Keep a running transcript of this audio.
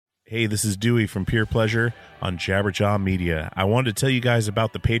Hey, this is Dewey from Pure Pleasure on Jabberjaw Media. I wanted to tell you guys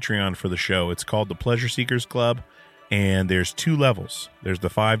about the Patreon for the show. It's called the Pleasure Seekers Club, and there's two levels. There's the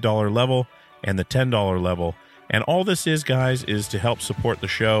 $5 level and the $10 level. And all this is, guys, is to help support the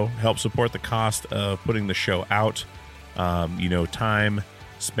show, help support the cost of putting the show out. Time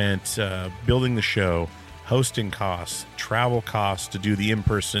spent building the show, hosting costs, travel costs to do the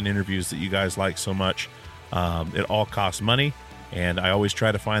in-person interviews that you guys like so much. It all costs money. And I always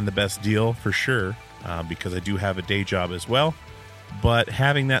try to find the best deal for sure, because I do have a day job as well. But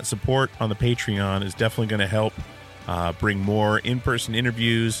having that support on the Patreon is definitely going to help bring more in-person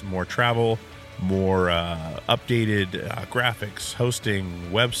interviews, more travel, more updated graphics, hosting,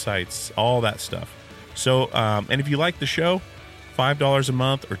 websites, all that stuff. So, and if you like the show, $5 a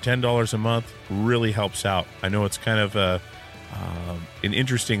month or $10 a month really helps out. I know it's kind of an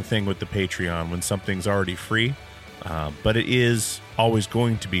interesting thing with the Patreon when something's already free. But it is always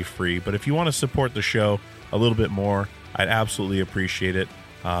going to be free. But if you want to support the show a little bit more, I'd absolutely appreciate it.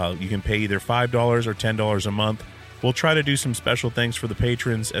 You can pay either $5 or $10 a month. We'll try to do some special things for the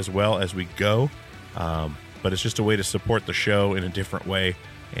patrons as well as we go. But it's just a way to support the show in a different way.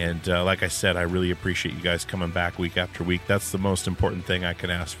 And like I said, I really appreciate you guys coming back week after week. That's the most important thing I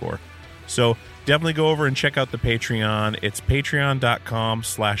can ask for. So definitely go over and check out the Patreon. It's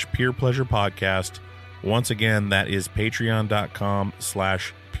patreon.com/purepleasurepodcast. Once again, that is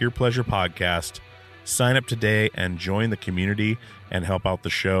patreon.com/purepleasurepodcast. Sign up today and join the community and help out the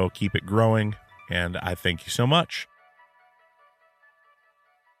show. Keep it growing. And I thank you so much.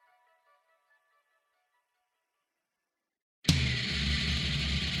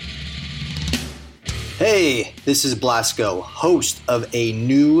 Hey, this is Blasco, host of A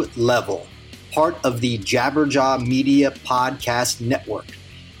New Level, part of the Jabberjaw Media Podcast Network.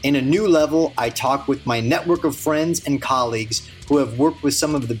 In A New Level, I talk with my network of friends and colleagues who have worked with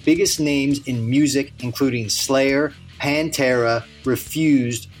some of the biggest names in music, including Slayer, Pantera,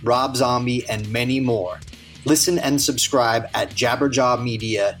 Refused, Rob Zombie, and many more. Listen and subscribe at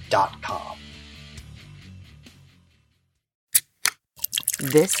jabberjawmedia.com.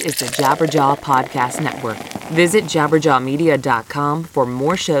 This is the Jabberjaw Podcast Network. Visit jabberjawmedia.com for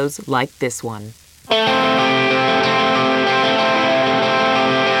more shows like this one.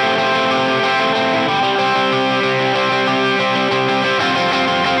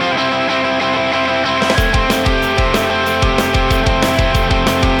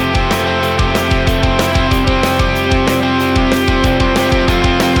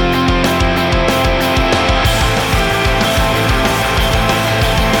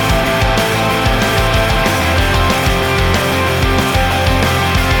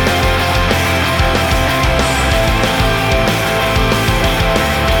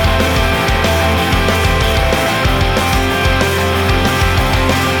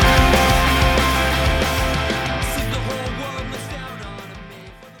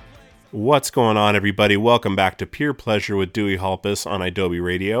 What's going on, everybody? Welcome back to Pure Pleasure with Dewey Halpus on Adobe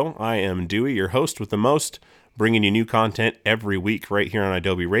Radio. I am Dewey, your host with the most, bringing you new content every week right here on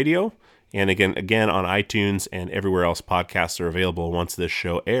Adobe Radio, and again on iTunes and everywhere else podcasts are available once this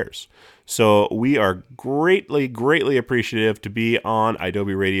show airs. So we are greatly appreciative to be on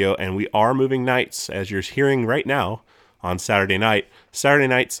Adobe Radio, and we are moving nights, as you're hearing right now, on Saturday night. Saturday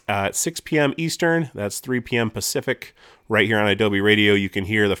nights at 6 p.m. Eastern, that's 3 p.m. Pacific. Right here on Adobe Radio, you can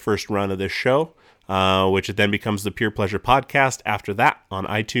hear the first run of this show, which then becomes the Pure Pleasure Podcast after that on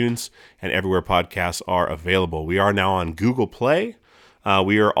iTunes and everywhere podcasts are available. We are now on Google Play.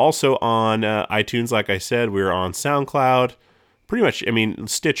 We are also on iTunes, like I said. We are on SoundCloud, pretty much,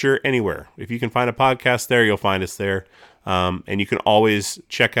 Stitcher, anywhere. If you can find a podcast there, you'll find us there. And you can always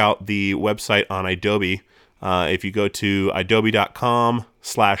check out the website on Adobe. If you go to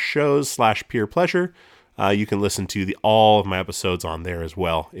adobe.com/shows/purepleasure, you can listen to all of my episodes on there as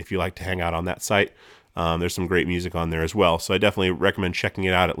well if you like to hang out on that site. There's some great music on there as well, so I definitely recommend checking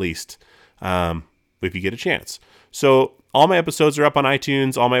it out at least if you get a chance. So all my episodes are up on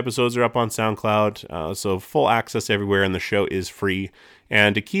iTunes, all my episodes are up on SoundCloud, so full access everywhere, and the show is free.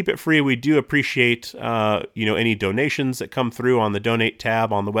 And to keep it free, we do appreciate any donations that come through on the donate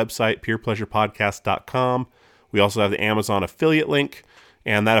tab on the website, purepleasurepodcast.com. We also have the Amazon affiliate link.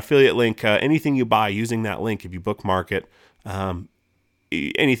 And that affiliate link, anything you buy using that link, if you bookmark it,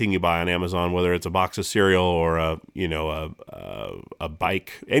 anything you buy on Amazon, whether it's a box of cereal or a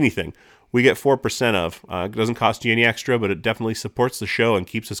bike, anything, we get 4% of. It doesn't cost you any extra, but it definitely supports the show and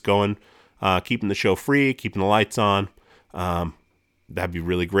keeps us going, keeping the show free, keeping the lights on. That'd be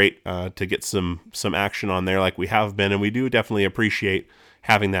really great to get some action on there like we have been, and we do definitely appreciate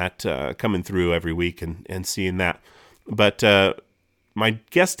having that coming through every week and seeing that. But my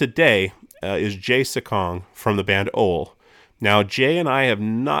guest today is Jay Sakong from the band OWEL. Now, Jay and I have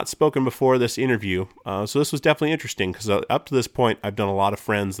not spoken before this interview, so this was definitely interesting because up to this point, I've done a lot of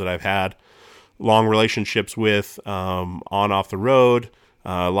friends that I've had long relationships with, on off the road,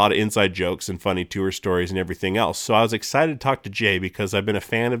 a lot of inside jokes and funny tour stories and everything else. So I was excited to talk to Jay because I've been a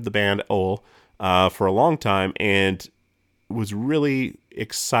fan of the band OWEL for a long time and was really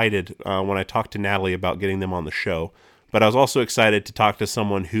excited when I talked to Natalie about getting them on the show. But I was also excited to talk to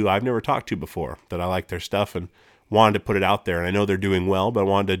someone who I've never talked to before, that I like their stuff and wanted to put it out there. And I know they're doing well, but I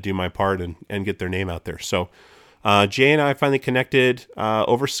wanted to do my part and get their name out there. So Jay and I finally connected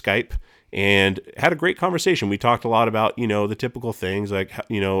over Skype and had a great conversation. We talked a lot about, the typical things like,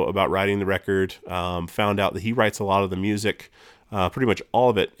 about writing the record. Found out that he writes a lot of the music, pretty much all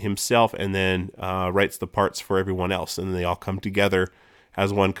of it himself, and then writes the parts for everyone else. And then they all come together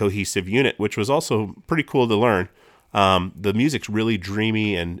as one cohesive unit, which was also pretty cool to learn. The music's really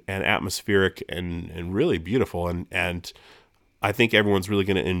dreamy and atmospheric and really beautiful. And I think everyone's really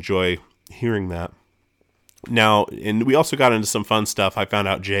going to enjoy hearing that. Now, and we also got into some fun stuff. I found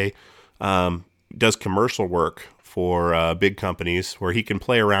out Jay does commercial work for big companies where he can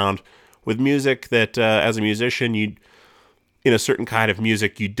play around with music that as a musician, in a certain kind of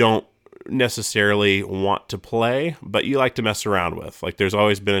music, you don't necessarily want to play, but you like to mess around with. Like there's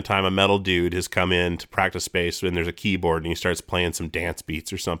always been a time a metal dude has come in to practice space and there's a keyboard and he starts playing some dance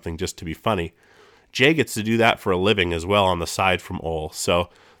beats or something just to be funny. Jay gets to do that for a living as well on the side from OWEL. So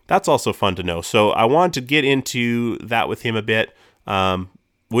that's also fun to know. So I wanted to get into that with him a bit,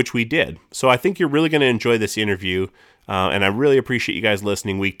 which we did. So I think you're really going to enjoy this interview. And I really appreciate you guys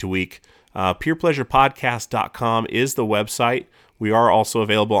listening week to week. PurePleasurePodcast.com is the website. We are also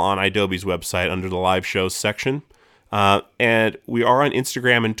available on iDobe's website under the live shows section. And we are on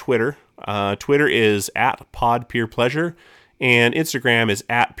Instagram and Twitter. Twitter is @PodPurePleasure, and Instagram is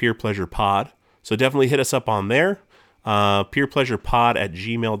 @PurePleasurePod. So definitely hit us up on there.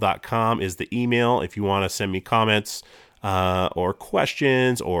 PurePleasurePod@gmail.com is the email if you want to send me comments or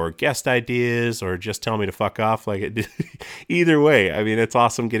questions or guest ideas or just tell me to fuck off. Either way, I mean, it's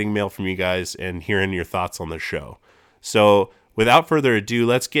awesome getting mail from you guys and hearing your thoughts on the show. So without further ado,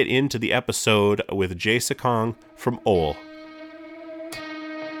 let's get into the episode with Jay Sakong from OWEL.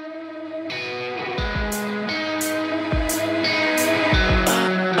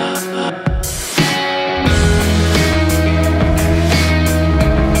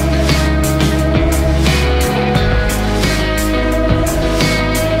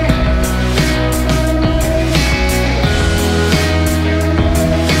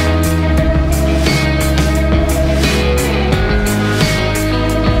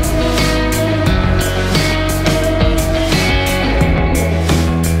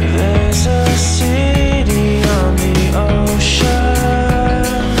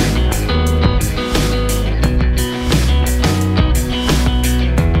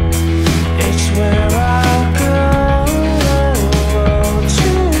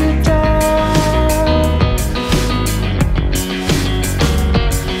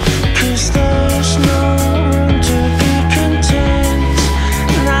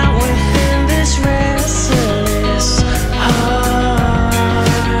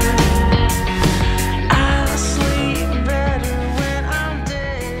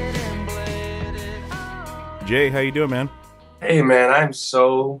 Jay, how you doing, man? Hey, man, I'm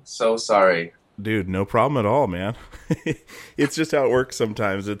so sorry. Dude, no problem at all, man. It's just how it works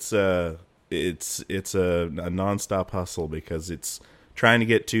sometimes. It's a nonstop hustle because it's trying to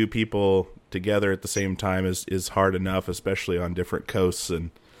get two people together at the same time is hard enough, especially on different coasts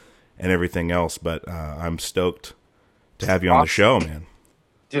and everything else. But I'm stoked to have you on the show, man.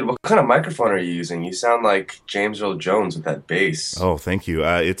 Dude, what kind of microphone are you using? You sound like James Earl Jones with that bass. Oh, thank you.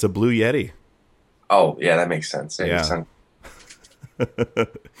 It's a Blue Yeti. Oh, yeah, that makes sense. Yeah.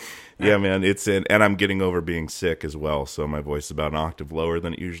 Yeah, man. And I'm getting over being sick as well, so my voice is about an octave lower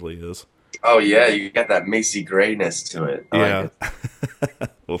than it usually is. Oh, yeah, you got that Macy grayness to it. Yeah.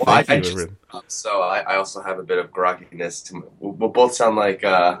 Well, thank you. I also have a bit of grogginess to me. We'll both sound like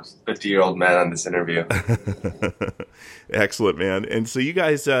 50-year-old men on this interview. Excellent, man. And so you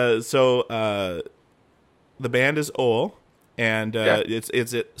guys, the band is OWEL, and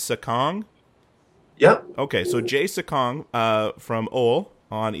is it Sakong? Yep. Okay, so Jay Sakong from OWEL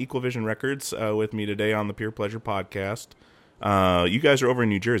on Equal Vision Records with me today on the Pure Pleasure Podcast. You guys are over in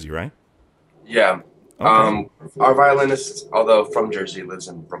New Jersey, right? Yeah. Okay. Our violinist, although from Jersey, lives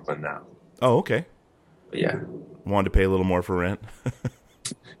in Brooklyn now. Oh, okay. But yeah. Wanted to pay a little more for rent.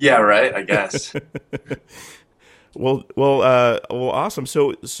 Yeah, right, I guess. Well, awesome.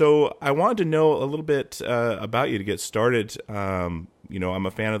 So I wanted to know a little bit about you to get started. I'm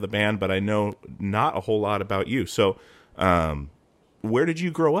a fan of the band, but I know not a whole lot about you. So, where did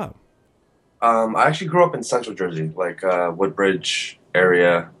you grow up? I actually grew up in Central Jersey, like Woodbridge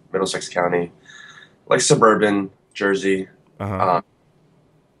area, Middlesex County, like suburban Jersey. Uh-huh.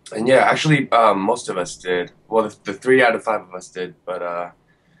 And yeah, actually, most of us did. Well, the 3 out of 5 of us did, but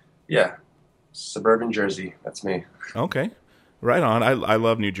yeah, suburban Jersey. That's me. Okay. Right on. I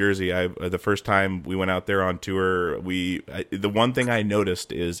love New Jersey. The first time we went out there on tour, the one thing I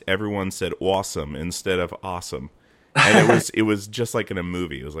noticed is everyone said awesome instead of awesome. And it was just like in a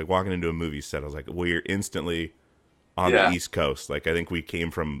movie. It was like walking into a movie set. I was like, we're instantly on the East Coast. Like, I think we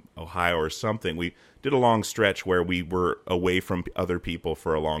came from Ohio or something. We did a long stretch where we were away from other people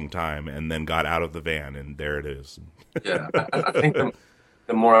for a long time and then got out of the van, and there it is. Yeah, I think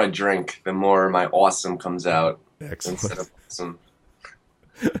the more I drink, the more my awesome comes out. Excellent. Instead of awesome.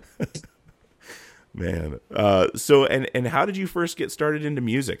 Man. So and how did you first get started into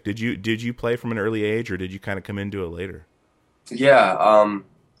music? Did you play from an early age, or did you kind of come into it later? Yeah,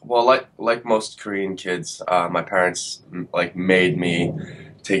 well, like most Korean kids, my parents like made me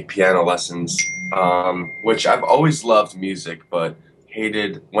take piano lessons, which I've always loved music, but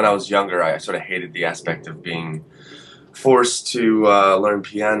hated when I was younger. I sort of hated the aspect of being forced to learn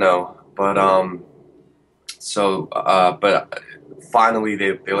piano, but but finally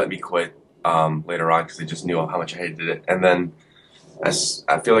they let me quit later on because they just knew how much I hated it. And then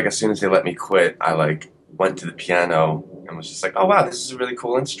I feel like as soon as they let me quit, I like went to the piano and was just like, oh wow, this is a really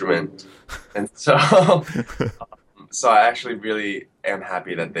cool instrument. And so so I actually really am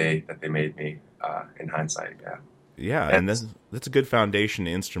happy that they made me in hindsight. Yeah. Yeah, and that's a good foundation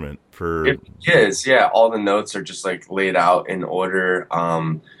instrument for. It is, yeah. All the notes are just like laid out in order.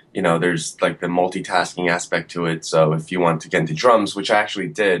 There's like the multitasking aspect to it. So if you want to get into drums, which I actually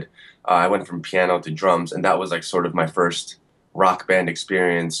did, I went from piano to drums, and that was like sort of my first rock band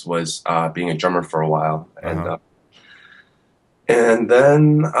experience was being a drummer for a while. And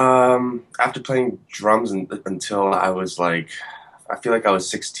then after playing drums until I was like, I feel like I was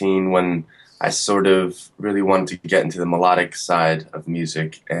 16 when I sort of really wanted to get into the melodic side of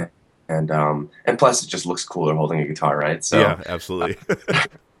music, and plus it just looks cooler holding a guitar, right? So yeah, absolutely.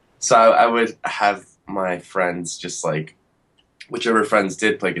 So I would have my friends just like, whichever friends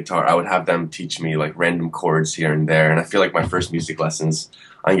did play guitar, I would have them teach me like random chords here and there. And I feel like my first music lessons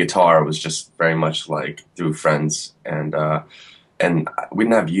on guitar was just very much like through friends, and we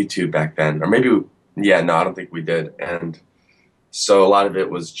didn't have YouTube back then, or maybe no, I don't think we did. And so a lot of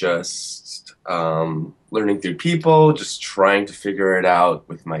it was just learning through people, just trying to figure it out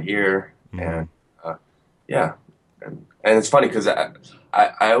with my ear. And and it's funny because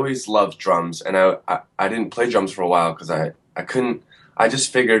I always loved drums, and I didn't play drums for a while because I couldn't. I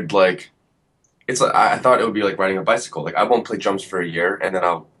just figured like it's like I thought it would be like riding a bicycle. Like I won't play drums for a year, and then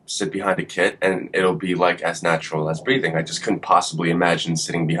I'll sit behind a kit, and it'll be like as natural as breathing. I just couldn't possibly imagine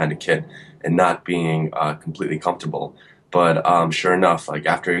sitting behind a kit and not being completely comfortable. But sure enough, like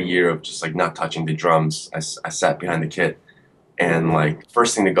after a year of just like not touching the drums, I sat behind the kit, and like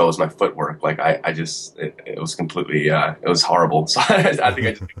first thing to go was my footwork. Like I just it was completely it was horrible. So I think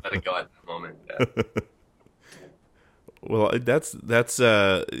I just let it go at that moment. Yeah. Well, that's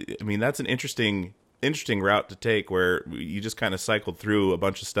I mean, that's an interesting route to take, where you just kind of cycled through a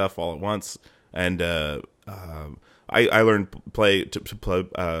bunch of stuff all at once. And I learned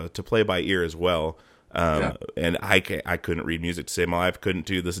to play by ear as well. And I couldn't read music to save my life, couldn't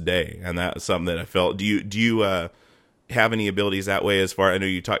to this day, and that's something that I felt. Do you have any abilities that way? As far, I know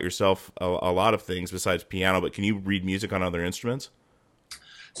you taught yourself a lot of things besides piano, but can you read music on other instruments?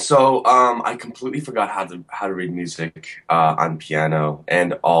 So I completely forgot how to read music on piano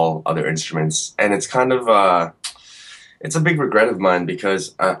and all other instruments, and it's kind of it's a big regret of mine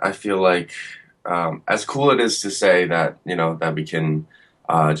because I feel like as cool it is to say that that we can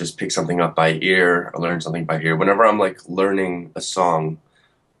just pick something up by ear or learn something by ear. Whenever I'm like learning a song,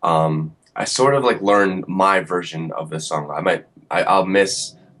 I sort of like learn my version of the song. I'll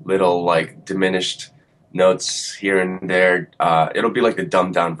miss little like diminished notes here and there. It'll be like the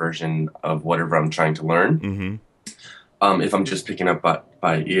dumbed down version of whatever I'm trying to learn. Mm-hmm. If I'm just picking up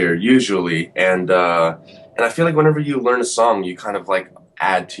by ear, usually, and I feel like whenever you learn a song, you kind of like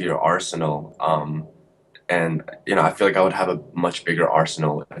add to your arsenal. And I feel like I would have a much bigger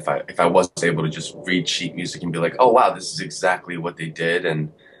arsenal if I was able to just read sheet music and be like, oh wow, this is exactly what they did,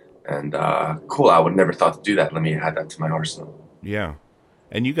 and cool. I would never thought to do that. Let me add that to my arsenal. Yeah.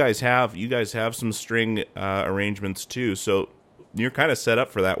 And you guys have some string arrangements too, so you're kind of set up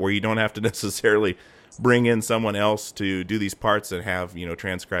for that, where you don't have to necessarily bring in someone else to do these parts and have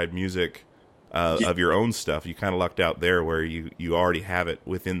transcribed music of your own stuff. You kind of lucked out there where you already have it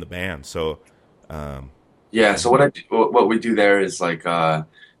within the band. So Yeah, so what we do there is like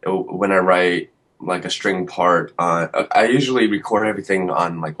when I write like a string part, I usually record everything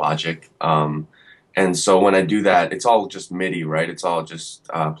on like Logic. And so when I do that, it's all just MIDI, right? It's all just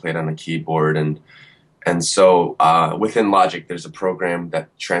played on a keyboard, and so within Logic, there's a program that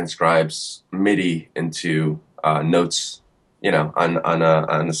transcribes MIDI into notes,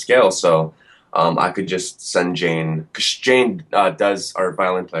 on a scale. So I could just send Jane, because Jane does, our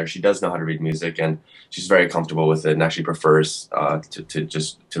violin player, she does know how to read music, and she's very comfortable with it, and actually prefers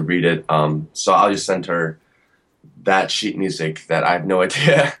to read it. So I'll just send her that sheet music that I have no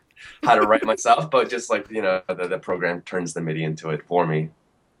idea how to write myself, but just like the program turns the MIDI into it for me.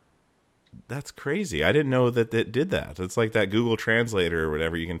 That's crazy. I didn't know that it did that. It's like that Google Translator or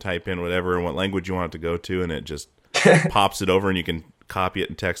whatever. You can type in whatever and what language you want it to go to, and it just pops it over, and you can copy it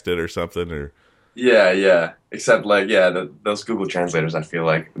and text it or something. Or yeah. Except like those Google Translators, I feel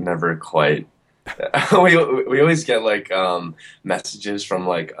like never quite. we always get like messages from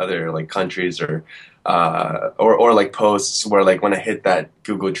like other like countries or like posts where like when I hit that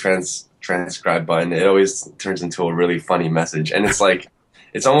Google transcribe button, it always turns into a really funny message, and it's like.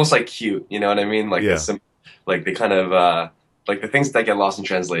 It's almost like cute, you know what I mean? Like like they kind of like the things that get lost in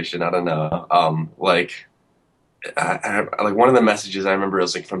translation. I don't know. Like like one of the messages I remember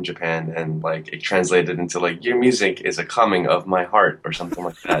was like from Japan, and like it translated into like your music is a coming of my heart or something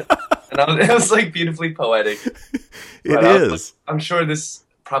like that. And it was like beautifully poetic. It is. Like, I'm sure this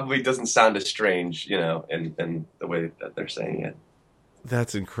probably doesn't sound as strange, in the way that they're saying it.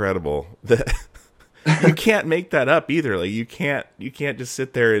 That's incredible. You can't make that up either. Like you can't just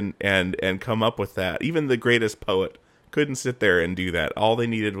sit there and come up with that. Even the greatest poet couldn't sit there and do that. All they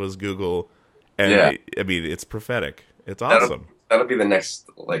needed was Google, and I mean, it's prophetic. It's awesome. That'll be the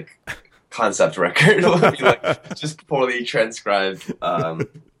next like concept record. It'll be like just poorly transcribed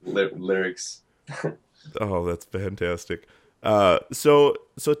lyrics. Oh, that's fantastic. So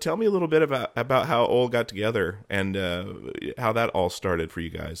tell me a little bit about how OWEL got together and how that all started for you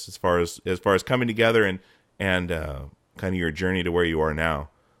guys, as far as coming together and kind of your journey to where you are now.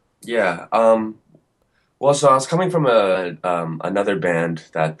 Yeah. Well, so I was coming from another band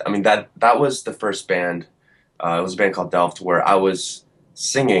that was the first band. It was a band called Delft where I was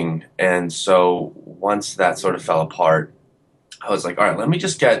singing, and so once that sort of fell apart, I was like, all right, let me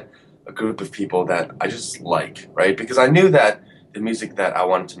just get a group of people that I just like, right? Because I knew that the music that I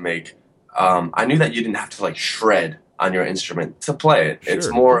wanted to make, I knew that you didn't have to like shred on your instrument to play it. Sure. It's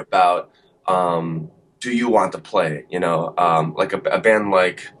more about, do you want to play it? Like a band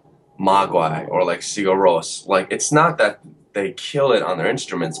like Magwai or like Sigur Rós, like it's not that they kill it on their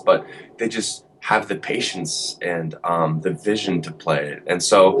instruments, but they just have the patience and the vision to play it. And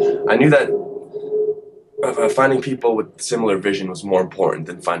so I knew that finding people with similar vision was more important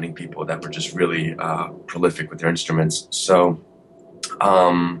than finding people that were just really prolific with their instruments. So it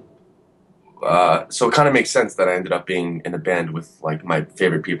kind of makes sense that I ended up being in a band with like my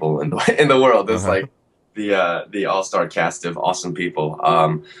favorite people in the world. It was like the all-star cast of awesome people.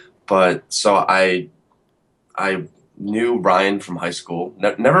 But so I knew Ryan from high school.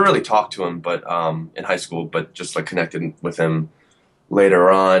 Never really talked to him, but in high school, but just like connected with him later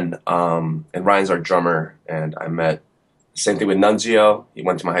on. And Ryan's our drummer, and I met. Same thing with Nunzio. He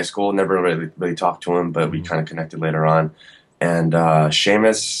went to my high school. Never really talked to him, but we kind of connected later on. And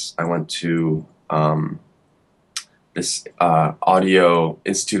Seamus, I went to this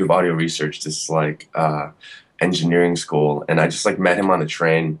Institute of Audio Research, this like engineering school, and I just like met him on the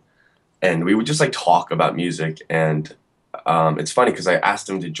train, and we would just like talk about music. And it's funny because I asked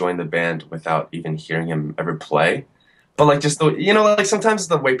him to join the band without even hearing him ever play. But like just like sometimes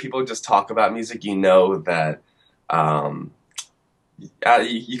the way people just talk about music, that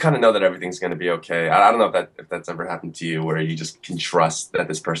you kind of know that everything's going to be okay. I don't know if that's ever happened to you, where you just can trust that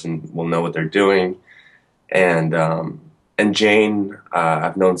this person will know what they're doing. And Jane,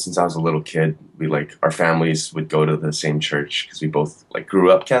 I've known since I was a little kid. We like our families would go to the same church because we both like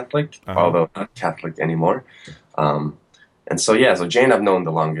grew up Catholic, although not Catholic anymore. And so so Jane I've known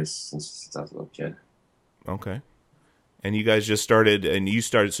the longest since I was a little kid. Okay. And you guys just started,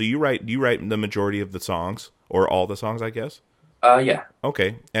 so you write the majority of the songs, or all the songs, I guess? Yeah.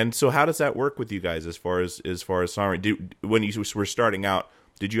 Okay. And so how does that work with you guys as far as songwriting? When you were starting out,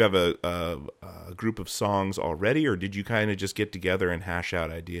 did you have a group of songs already, or did you kind of just get together and hash out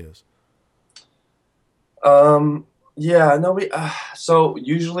ideas? Yeah, no, so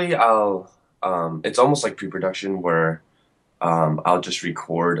usually I'll, it's almost like pre-production where, I'll just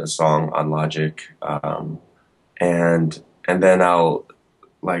record a song on Logic, and then I'll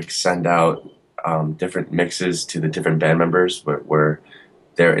like send out different mixes to the different band members where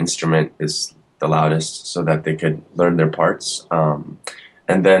their instrument is the loudest so that they could learn their parts.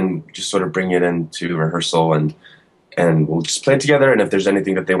 And then just sort of bring it into rehearsal and we'll just play it together. And if there's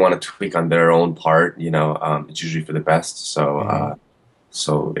anything that they want to tweak on their own part, it's usually for the best. So,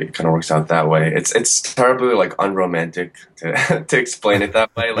 so it kind of works out that way. It's terribly like unromantic to explain it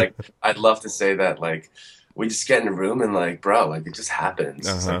that way. Like I'd love to say that like we just get in a room and like, bro, like it just happens.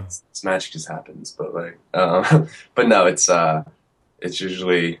 It's like, this magic just happens. But like, but no, it's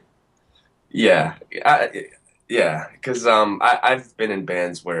usually, yeah, because I've been in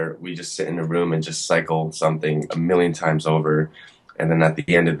bands where we just sit in a room and just cycle something a million times over, and then at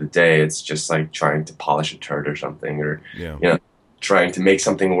the end of the day, it's just like trying to polish a turd or something, or trying to make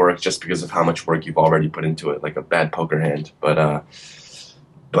something work just because of how much work you've already put into it, like a bad poker hand.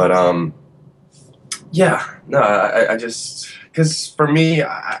 Yeah, no, I just because for me,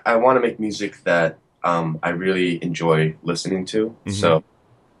 I want to make music that I really enjoy listening to, so.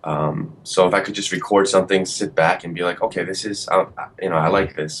 So if I could just record something, sit back and be like, okay, this is, I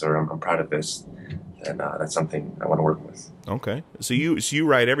like this, or I'm proud of this, then that's something I want to work with. Okay. So you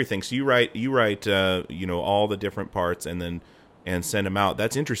write everything. So you write, all the different parts and send them out.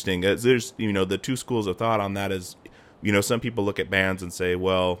 That's interesting. There's, the two schools of thought on that is, some people look at bands and say,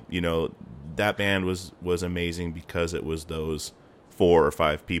 well, that band was amazing because it was those 4 or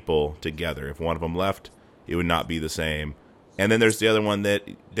 5 people together. If one of them left, it would not be the same. And then there's the other one that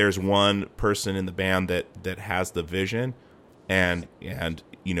there's one person in the band that has the vision and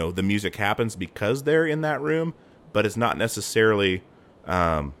the music happens because they're in that room, but it's not necessarily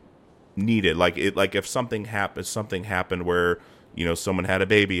needed. Like if something happened where, someone had a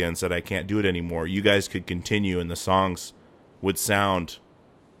baby and said, I can't do it anymore, you guys could continue and the songs would sound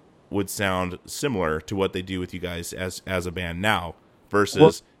similar to what they do with you guys as a band now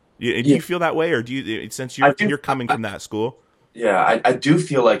versus do you feel that way, or do you, since you're coming from that school? Yeah, I do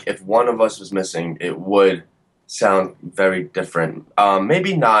feel like if one of us was missing, it would sound very different.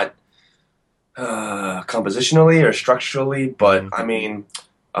 Maybe not compositionally or structurally, but I mean,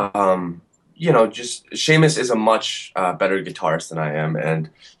 just Seamus is a much better guitarist than I am, and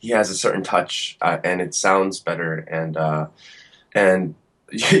he has a certain touch, and it sounds better. And when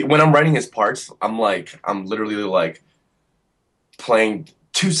I'm writing his parts, I'm literally like playing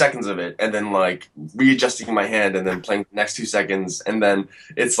 2 seconds of it and then like readjusting my hand and then playing the next 2 seconds, and then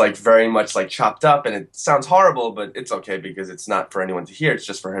it's like very much like chopped up and it sounds horrible, but it's okay because it's not for anyone to hear. It's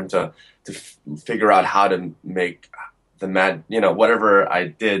just for him to figure out how to make the whatever I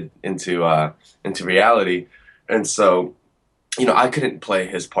did into reality. And so I couldn't play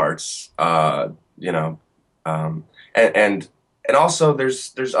his parts, and also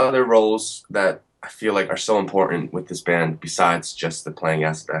there's other roles that I feel like are so important with this band besides just the playing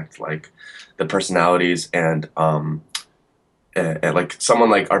aspect, like the personalities and like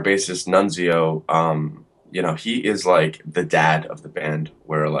someone like our bassist Nunzio, he is like the dad of the band,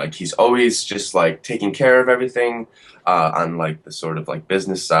 where like he's always just like taking care of everything on like the sort of like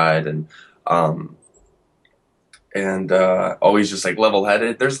business side and always just like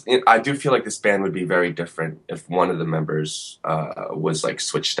level-headed. I do feel like this band would be very different if one of the members was like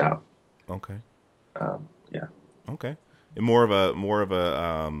switched out. Okay. Yeah. Okay. And more of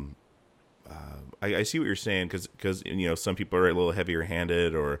a I see what you're saying because some people are a little heavier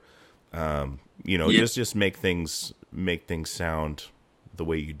handed or just make things sound the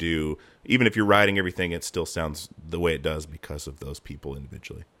way you do. Even if you're writing everything, it still sounds the way it does because of those people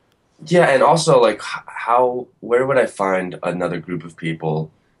individually. Yeah, and also like where would I find another group of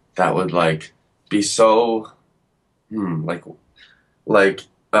people that would like be so I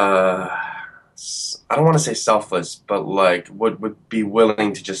don't want to say selfless, but like would be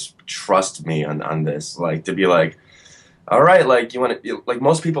willing to just trust me on this, like to be like, all right, like you want to, like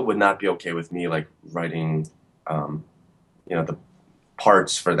most people would not be okay with me like writing, the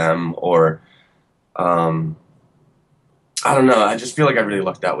parts for them, or I don't know. I just feel like I really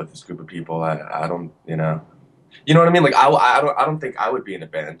lucked out with this group of people. I don't, you know what I mean? Like I don't think I would be in a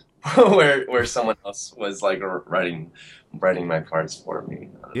band where someone else was like writing my parts for me.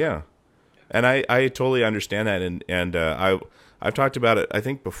 Yeah. And I totally understand that, and I've talked about it I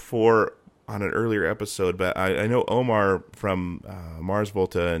think before on an earlier episode, but I know Omar from Mars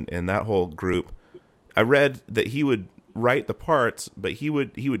Volta and that whole group. I read that he would write the parts, but he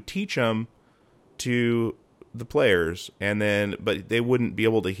would teach them to the players, but they wouldn't be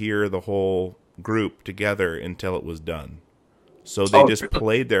able to hear the whole group together until it was done. So they just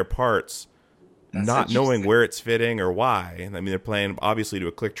played their parts, not knowing where it's fitting or why. I mean, they're playing obviously to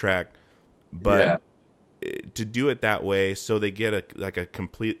a click track. But to do it that way, so they get a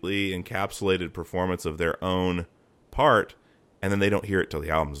completely encapsulated performance of their own part, and then they don't hear it till the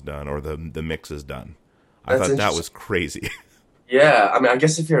album's done or the mix is done. I thought that was crazy. Yeah, I mean, I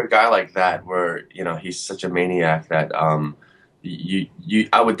guess if you're a guy like that, where he's such a maniac that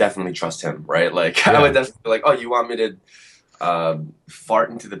I would definitely trust him, right? Like, I would definitely be like, oh, you want me to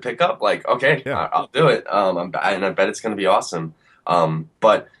fart into the pickup? Like, okay, I'll do it. And I bet it's going to be awesome.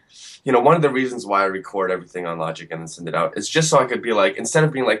 But one of the reasons why I record everything on Logic and then send it out is just so I could be like, instead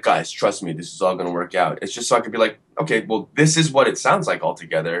of being like, guys, trust me, this is all going to work out. It's just so I could be like, okay, well, this is what it sounds like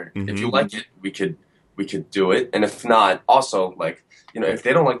altogether. If you like it, we could do it. And if not, also, like, if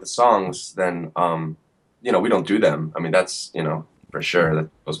they don't like the songs, then, we don't do them. I mean, that's, for sure. That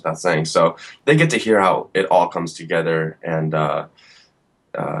goes without saying. So they get to hear how it all comes together. And, so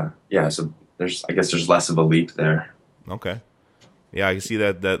I guess there's less of a leap there. Okay. Yeah, I can see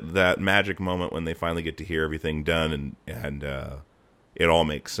that magic moment when they finally get to hear everything done and it all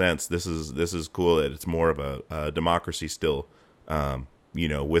makes sense. This is cool that it's more of a democracy still,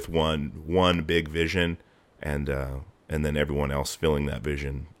 with one big vision and then everyone else filling that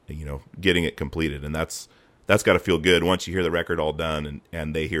vision, getting it completed. And that's got to feel good once you hear the record all done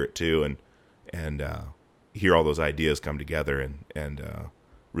and they hear it too and hear all those ideas come together and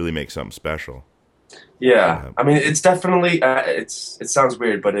really make something special. Yeah, I mean, it's definitely it sounds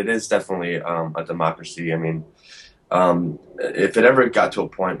weird, but it is definitely a democracy. I mean, if it ever got to a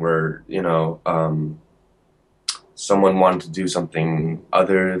point where someone wanted to do something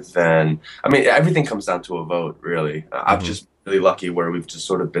other than, I mean, everything comes down to a vote, really. I'm just really lucky where we've just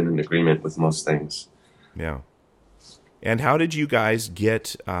sort of been in agreement with most things. Yeah. And how did you guys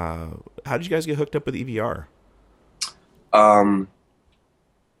get hooked up with EVR?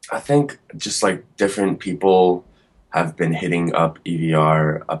 I think just like different people have been hitting up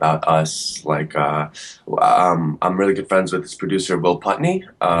EVR about us. Like, I'm really good friends with this producer, Will Putney.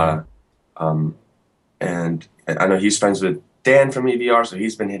 And I know he's friends with Dan from EVR, so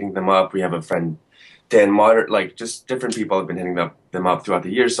he's been hitting them up. We have a friend, Dan Motter, like just different people have been hitting them up throughout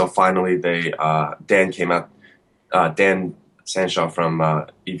the years. So finally Dan came out, Dan Sanshaw from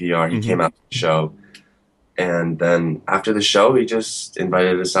EVR, he came out to the show. And then after the show, he just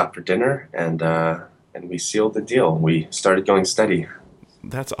invited us out for dinner, and we sealed the deal. We started going steady.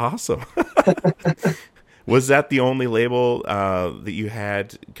 That's awesome. Was that the only label that you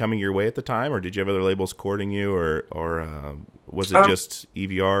had coming your way at the time, or did you have other labels courting you, or was it just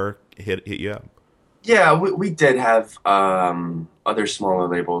EVR hit you up? Yeah, we did have other smaller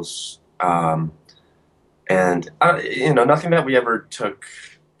labels, and nothing that we ever took.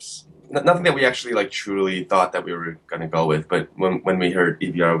 Nothing that we actually like truly thought that we were going to go with, but when we heard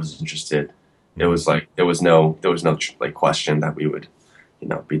EVR was interested, it was like there was no like question that we would,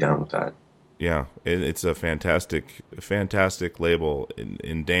 be down with that. Yeah, it's a fantastic label,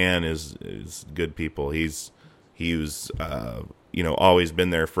 and Dan is good people. He was always been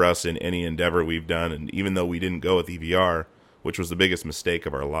there for us in any endeavor we've done, and even though we didn't go with EVR, which was the biggest mistake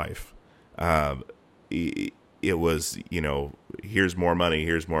of our life, it was, here's more money,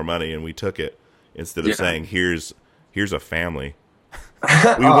 and we took it instead of saying, here's a family.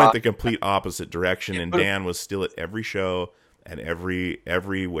 We went the complete opposite direction, and Dan was still at every show and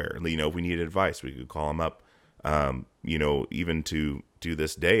everywhere. If we needed advice, we could call him up. Even to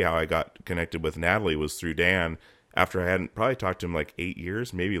this day, how I got connected with Natalie was through Dan after I hadn't probably talked to him like 8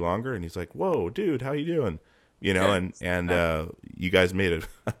 years, maybe longer. And he's like, whoa, dude, how you doing? And you guys made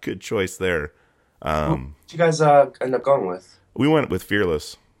a good choice there. What did you guys end up going with? We went with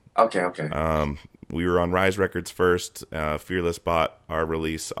Fearless. Okay. We were on Rise Records first. Fearless bought our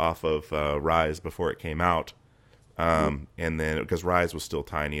release off of Rise before it came out. And then, because Rise was still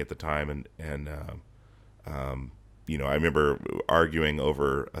tiny at the time, and I remember arguing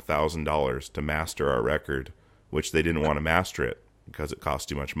over $1,000 to master our record, which they didn't want to master it because it cost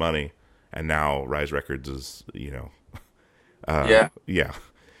too much money. And now Rise Records is, it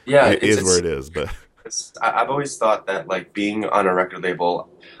is where it is. But I've always thought that, like, being on a record label,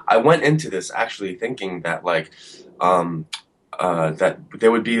 I went into this actually thinking that, like, that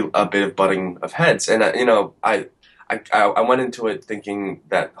there would be a bit of butting of heads, and I went into it thinking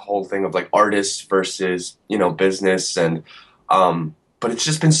that whole thing of like artists versus business, and but it's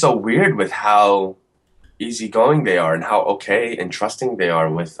just been so weird with how easygoing they are and how okay and trusting they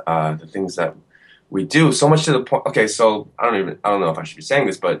are with the things that we do. So much to the point. Okay, so I don't know if I should be saying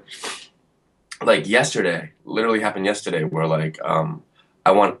this, but like yesterday, literally happened yesterday, where like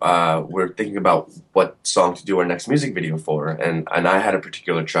we're thinking about what song to do our next music video for, and I had a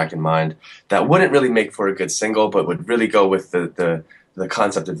particular track in mind that wouldn't really make for a good single, but would really go with the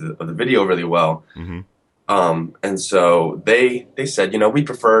concept of the video really well. Mm-hmm. And so they said, we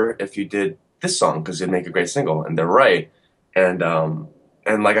prefer if you did this song because it'd make a great single, and they're right. And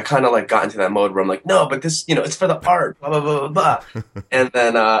like I kind of like got into that mode where I'm like, no, but this, it's for the art, blah blah blah blah blah. And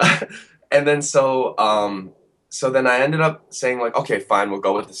then and then so then I ended up saying like, okay, fine, we'll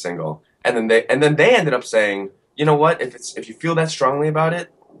go with the single. And then they ended up saying, you know what, if you feel that strongly about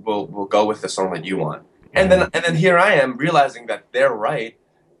it, we'll go with the song that you want. And then here I am realizing that they're right,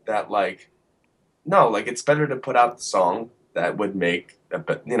 that like, no, like it's better to put out the song that would make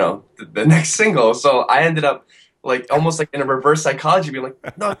the next single. So I ended up like almost like in a reverse psychology, being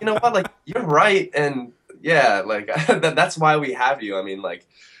like, no, you know what, like you're right, and yeah, like that's why we have you. I mean, like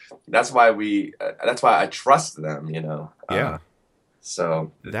that's why I trust them. Yeah.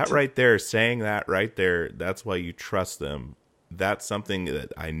 So that right there, saying that right there, that's why you trust them. That's something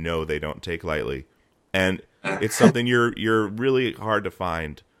that I know they don't take lightly, and it's something you're really hard to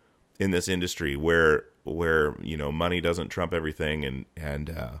find in this industry where money doesn't trump everything,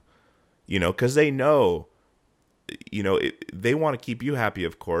 and because they know, they want to keep you happy,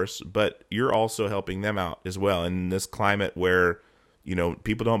 of course, but you're also helping them out as well. And in this climate where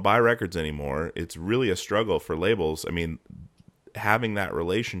people don't buy records anymore, it's really a struggle for labels. I mean, having that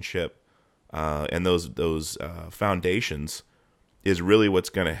relationship and those foundations is really what's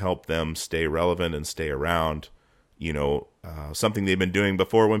going to help them stay relevant and stay around. Something they've been doing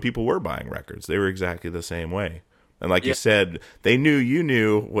before when people were buying records. They were exactly the same way. And like you said, they knew you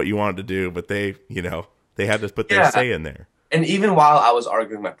knew what you wanted to do, but they had to put their say in there. And even while I was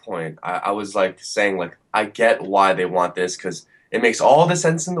arguing my point, I was like saying like, I get why they want this because it makes all the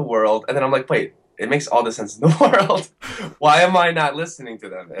sense in the world. And then I'm like, wait, it makes all the sense in the world. Why am I not listening to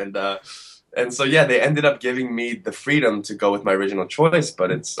them? And so yeah, they ended up giving me the freedom to go with my original choice.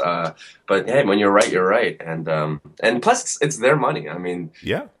 But but hey, when you're right, you're right. And plus it's their money. I mean,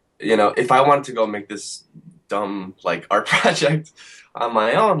 yeah, if I wanted to go make this dumb like art project on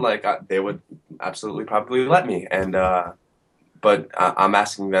my own, like they would absolutely probably let me. And but I'm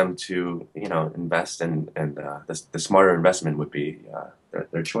asking them to invest, and the smarter investment would be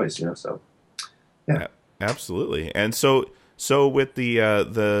their choice. So yeah, absolutely. And so with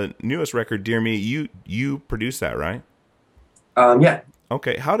the newest record, Dear Me, you produced that, right? Yeah.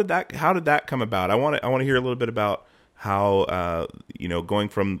 Okay. How did that come about? I want to hear a little bit about how going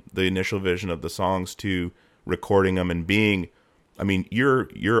from the initial vision of the songs to recording them and being. I mean,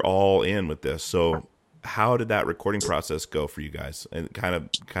 you're all in with this. So how did that recording process go for you guys? And kind of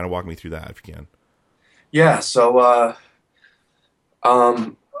walk me through that if you can. Yeah. So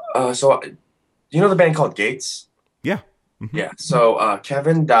so the band called Gates? Yeah. Mm-hmm. Yeah. So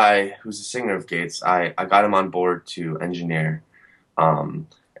Kevin Dye, who's the singer of Gates, I got him on board to engineer. And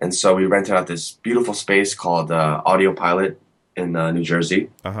so we rented out this beautiful space called Audio Pilot in New Jersey.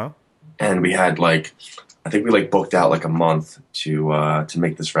 Uh-huh. And we had I think we booked out a month to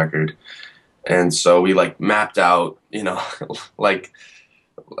make this record. And so we mapped out,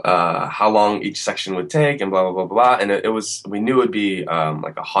 how long each section would take and blah, blah, blah, blah. And we knew it would be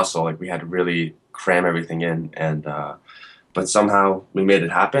a hustle. We had to really cram everything in. And but somehow we made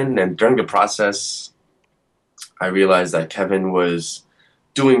it happen. And during the process, I realized that Kevin was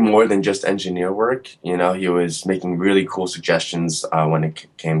doing more than just engineer work. He was making really cool suggestions when it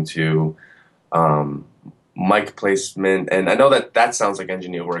came to mic placement. And I know that sounds like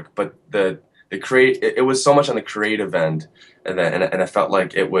engineer work, but it was so much on the creative end, and I felt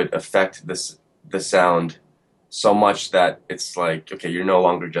like it would affect the sound so much that it's okay, you're no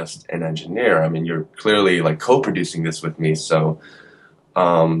longer just an engineer. I mean, you're clearly co-producing this with me. So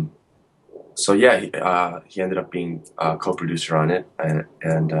yeah, he ended up being a co-producer on it,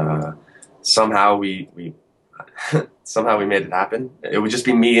 and somehow we somehow we made it happen. It would just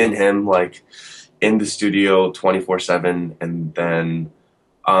be me and him in the studio 24/7, and then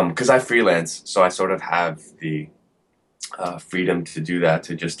because I freelance, so I sort of have the freedom to do that,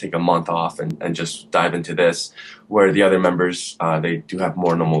 to just take a month off and just dive into this, where the other members, they do have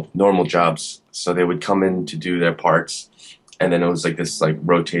more normal jobs, so they would come in to do their parts, and then it was this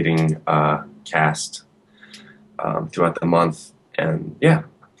rotating cast throughout the month. And yeah.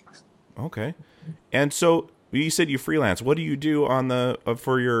 Okay. And so you said you freelance. What do you do on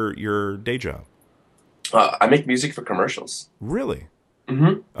for your day job? I make music for commercials. Really?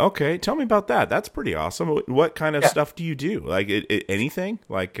 Mm-hmm. Okay, tell me about that. That's pretty awesome. What kind of stuff do you do? Anything?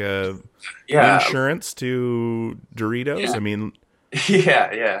 Insurance to Doritos? Yeah. I mean,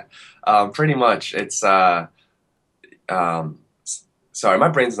 yeah. Pretty much. It's sorry, my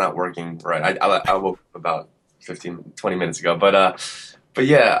brain's not working right. I woke up about 15-20 minutes ago, but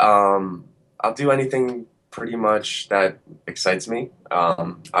yeah, I'll do anything pretty much that excites me.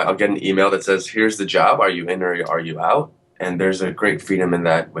 I'll get an email that says, "Here's the job. Are you in or are you out?" And there's a great freedom in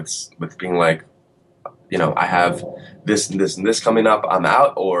that with being like, I have this and this and this coming up. I'm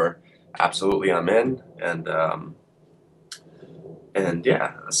out, or absolutely I'm in. And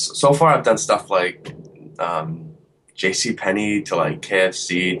yeah, so far I've done stuff like J.C. Penney to like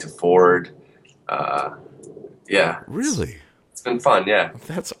KFC to Ford. Yeah, Really? it's been fun. Yeah,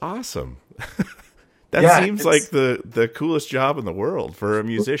 That's awesome. That seems like the coolest job in the world for a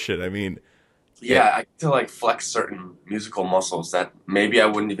musician. I mean, yeah, I get to like flex certain musical muscles that maybe I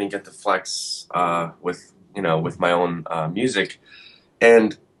wouldn't even get to flex with my own music.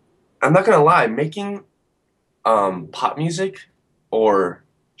 And I'm not gonna lie, making pop music or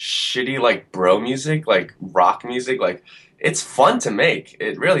shitty like bro music, like rock music, like it's fun to make.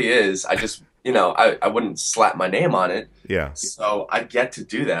 It really is. I just I wouldn't slap my name on it. yeah. So I get to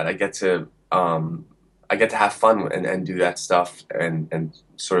do that. I get to have fun and do that stuff and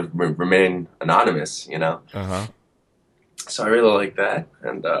sort of remain anonymous, Uh-huh. So I really like that,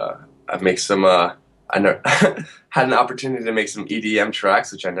 and I've made some. Had an opportunity to make some EDM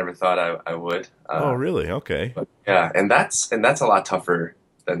tracks, which I never thought I would. Oh, really? Okay. But yeah, and that's a lot tougher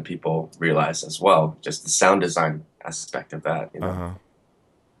than people realize as well. Just the sound design aspect of that. Uh-huh.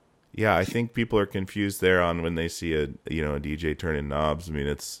 Yeah, I think people are confused there on when they see a DJ turning knobs. I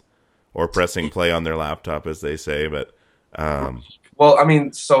mean, or pressing play on their laptop, as they say. But well, I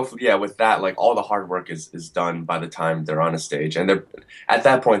mean, so yeah, with that, like all the hard work is done by the time they're on a stage, and they're at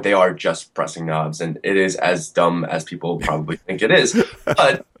that point they are just pressing knobs, and it is as dumb as people probably think it is.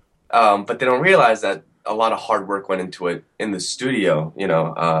 But they don't realize that a lot of hard work went into it in the studio,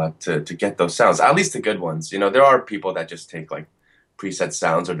 to get those sounds, at least the good ones. There are people that just take like preset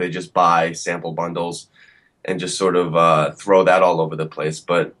sounds, or they just buy sample bundles and just sort of throw that all over the place.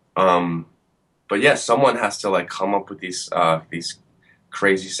 But yeah, someone has to like come up with these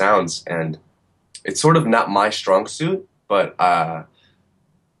crazy sounds, and it's sort of not my strong suit. But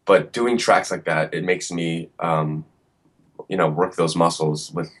doing tracks like that, it makes me work those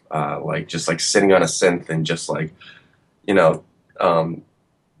muscles with like just like sitting on a synth and just like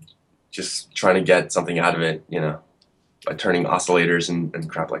just trying to get something out of it, by turning oscillators and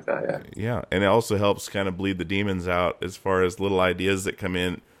crap like that. Yeah. yeah, and it also helps kind of bleed the demons out as far as little ideas that come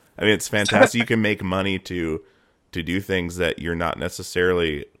in. I mean, it's fantastic. You can make money to do things that you're not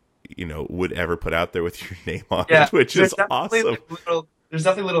necessarily, would ever put out there with your name on it, which is awesome. There's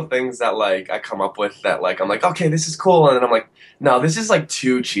definitely little things that like I come up with that like I'm like, okay, this is cool, and then I'm like, no, this is like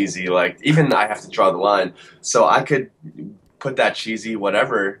too cheesy. Like even I have to draw the line, so I could put that cheesy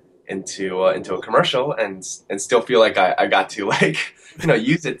whatever into a commercial and still feel like I got to like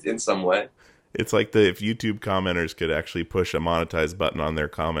use it in some way. It's like if YouTube commenters could actually push a monetize button on their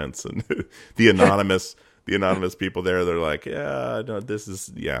comments, and the anonymous people there, they're like, yeah, no,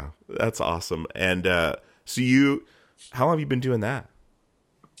 that's awesome. And so how long have you been doing that?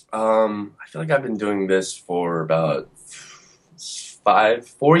 I feel like I've been doing this for about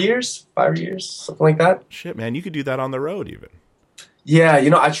 5 years, something like that. Shit, man, you could do that on the road even. Yeah,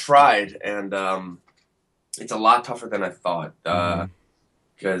 I tried, and it's a lot tougher than I thought.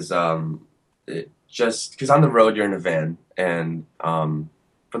 Because on the road you're in a van, and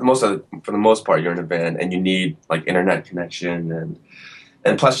for the most part you're in a van, and you need like internet connection,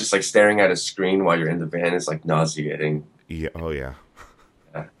 and plus just like staring at a screen while you're in the van is like nauseating. Yeah. Oh yeah.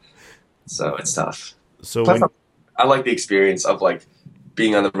 So it's tough. So plus, I like the experience of like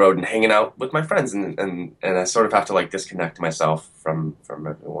being on the road and hanging out with my friends, and I sort of have to like disconnect myself from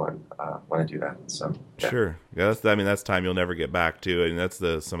everyone when I do that. So yeah. Sure, yeah. That's time you'll never get back to, and that's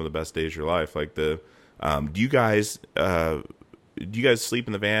some of the best days of your life. Like do you guys sleep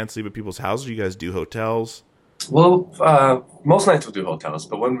in the van, sleep at people's houses? Do you guys do hotels? Well, most nights we'll do hotels,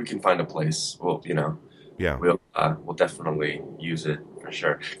 but when we can find a place, we'll we'll definitely use it for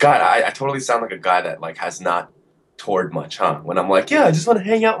sure. God, I totally sound like a guy that like has not toured much, huh? When I'm like, yeah, I just want to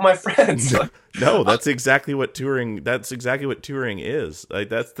hang out with my friends. No, that's exactly what touring is. Like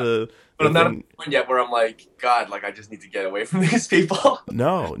that's but I'm not at the point yet where I'm like, God, like I just need to get away from these people.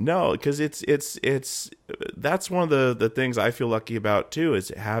 No, because it's that's one of the things I feel lucky about too, is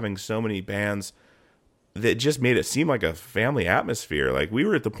having so many bands that just made it seem like a family atmosphere. Like we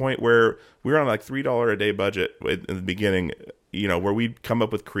were at the point where we were on like $3 a day budget in the beginning, where we'd come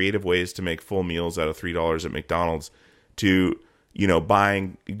up with creative ways to make full meals out of $3 at McDonald's, to,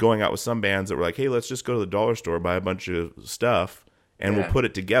 going out with some bands that were like, hey, let's just go to the dollar store, buy a bunch of stuff, and we'll put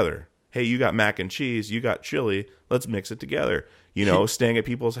it together. Hey, you got mac and cheese, you got chili, let's mix it together. Staying at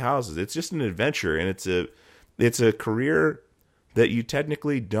people's houses. It's just an adventure, and it's a career that you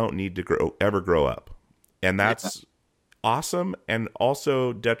technically don't need to ever grow up. And that's awesome and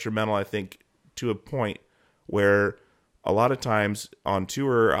also detrimental, I think, to a point where a lot of times on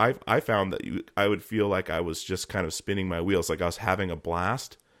tour, I found that I would feel like I was just kind of spinning my wheels, like I was having a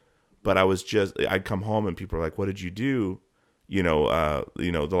blast, but I'd come home and people are like, "What did you do?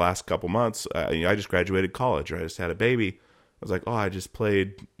 The last couple months, I just graduated college, or I just had a baby." I was like, "Oh, I just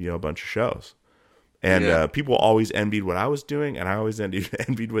played, a bunch of shows." And people always envied what I was doing, and I always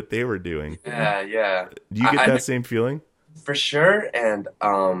envied what they were doing. Yeah. Do you get that same feeling? For sure. And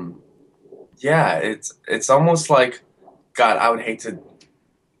yeah, it's almost like, God, I would hate to.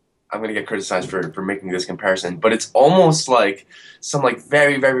 I'm gonna get criticized for making this comparison, but it's almost like some like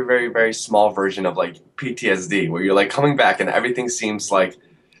very, very, very, very small version of like PTSD, where you're like coming back and everything seems like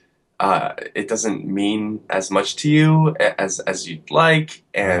it doesn't mean as much to you as you'd like,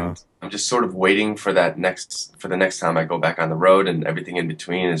 and I'm just sort of waiting for the next time I go back on the road, and everything in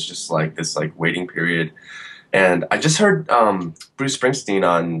between is just like this like waiting period. And I just heard Bruce Springsteen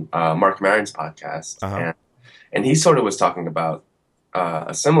on Mark Maron's podcast, and he sort of was talking about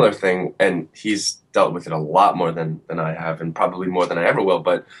a similar thing, and he's dealt with it a lot more than I have, and probably more than I ever will.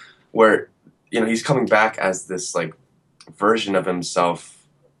 But where he's coming back as this like version of himself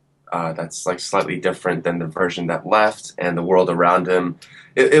that's like slightly different than the version that left, and the world around him.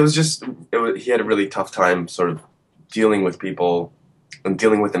 He had a really tough time sort of dealing with people and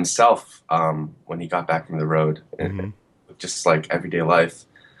dealing with himself when he got back from the road, and just like everyday life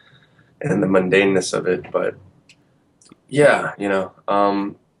and the mundaneness of it. But yeah,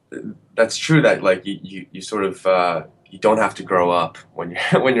 that's true that like you sort of you don't have to grow up when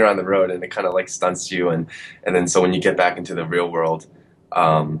you're on the road, and it kind of like stunts you, and then so when you get back into the real world,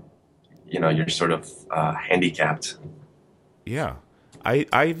 you're sort of handicapped. Yeah,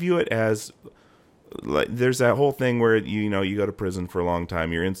 I view it as like there's that whole thing where you go to prison for a long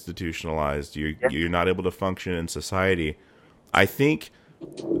time, you're institutionalized, you're not able to function in society. I think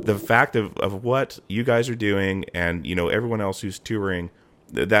the fact of what you guys are doing, and everyone else who's touring,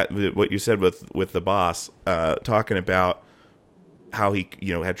 that what you said with the boss talking about how he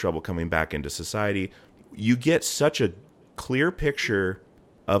had trouble coming back into society, you get such a clear picture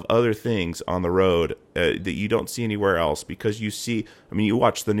of other things on the road that you don't see anywhere else, because you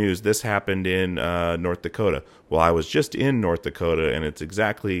watch the news. This happened in North Dakota. Well, I was just in North Dakota, and it's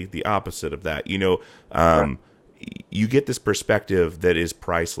exactly the opposite of that. You get this perspective that is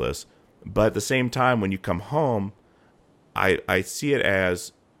priceless. But at the same time, when you come home, I see it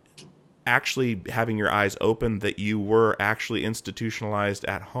as actually having your eyes open that you were actually institutionalized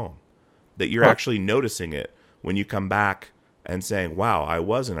at home, that you're actually noticing it when you come back and saying, wow, I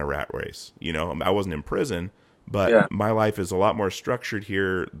was in a rat race. I wasn't in prison, but my life is a lot more structured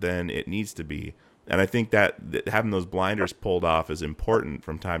here than it needs to be. And I think that having those blinders pulled off is important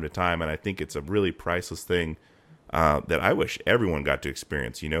from time to time. And I think it's a really priceless thing that I wish everyone got to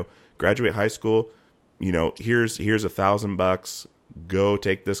experience. Graduate high school, here's $1,000, go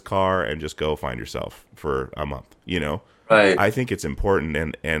take this car and just go find yourself for a month. Right. I think it's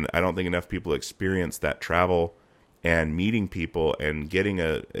important. And I don't think enough people experience that travel and meeting people and getting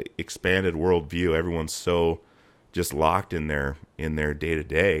a expanded worldview. Everyone's so just locked in their day to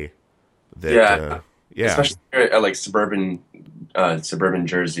day that especially here at like suburban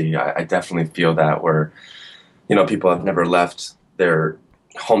Jersey, I definitely feel that, where people have never left their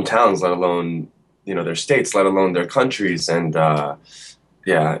hometowns, let alone their states, let alone their countries. And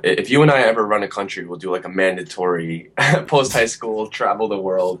if you and I ever run a country, we'll do like a mandatory post high school travel the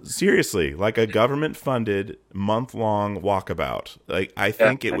world. Seriously, like a government funded month-long walkabout. Like I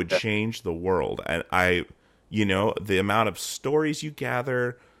think it would change the world. And the amount of stories you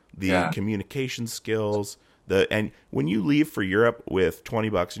gather, the communication skills, and when you leave for Europe with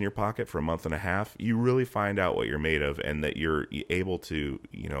 $20 in your pocket for a month and a half, you really find out what you're made of, and that you're able to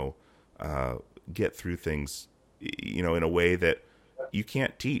get through things in a way that you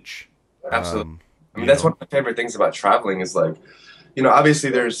can't teach. Absolutely. That's one of my favorite things about traveling is like, obviously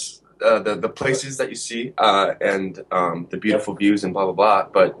there's the places that you see and the beautiful views and blah, blah, blah.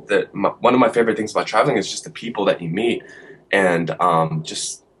 But one of my favorite things about traveling is just the people that you meet, and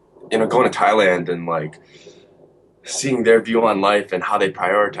just, going to Thailand and like seeing their view on life and how they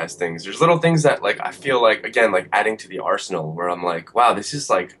prioritize things. There's little things that like, I feel like, again, like adding to the arsenal, where I'm like, wow, this is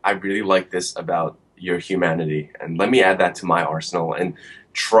like, I really like this about your humanity, and let me add that to my arsenal and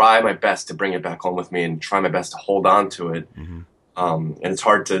try my best to bring it back home with me, and try my best to hold on to it. And it's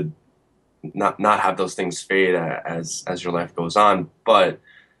hard to not have those things fade as your life goes on. But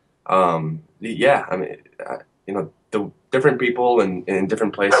the different people in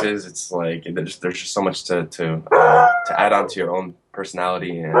different places, it's like there's just so much to add on to your own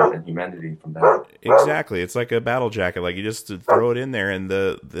personality and humanity from that. Exactly. It's like a battle jacket. Like you just throw it in there, and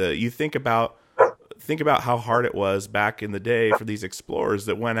the you think about how hard it was back in the day for these explorers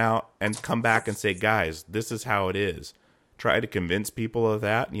that went out and come back and say, guys, this is how it is. Try to convince people of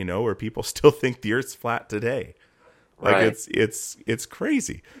that, where people still think the Earth's flat today. Like Right. it's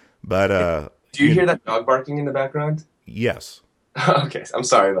crazy. But do you hear that dog barking in the background? yes. Okay, I'm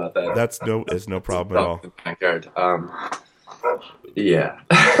sorry about that. It's no problem at all. In the backyard. Yeah.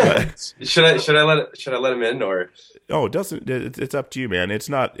 should I let him in or? Oh, it doesn't. It's up to you, man. It's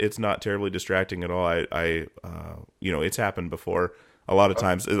not terribly distracting at all. It's happened before. A lot of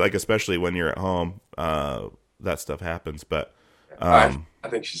times, like especially when you're at home, that stuff happens. But I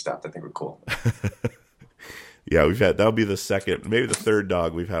think she stopped. I think we're cool. yeah, that'll be the second, maybe the third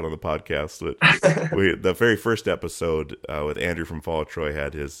dog we've had on the podcast. The very first episode with Andrew from Fall of Troy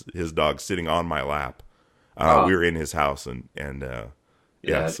had his dog sitting on my lap. We were in his house and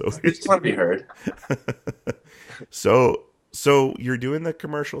yeah. So I just want to be heard. So you're doing the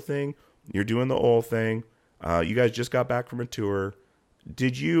commercial thing, you're doing the OWEL thing. You guys just got back from a tour.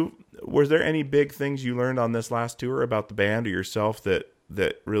 Was there any big things you learned on this last tour about the band or yourself that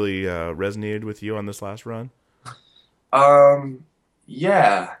really resonated with you on this last run?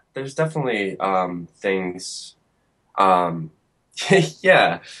 Yeah, there's definitely things.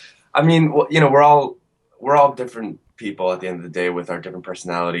 Yeah, I mean, we're all different people at the end of the day with our different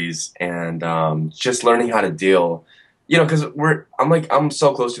personalities, and just learning how to deal. Because I'm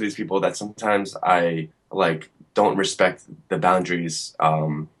so close to these people that sometimes I don't respect the boundaries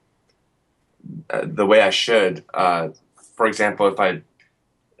the way I should. For example, if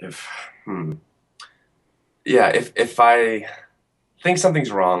I think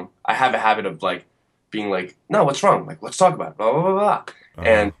something's wrong, I have a habit of being like, no, what's wrong? Like, let's talk about it, blah, blah, blah, blah.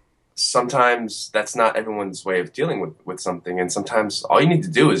 And sometimes that's not everyone's way of dealing with something. And sometimes all you need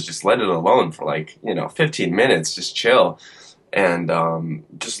to do is just let it alone for 15 minutes, just chill. And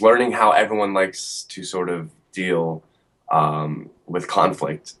just learning how everyone likes to sort of deal with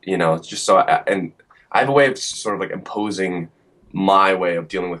conflict, just so, and I have a way of sort of imposing my way of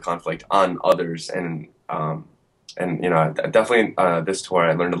dealing with conflict on others. And definitely this tour,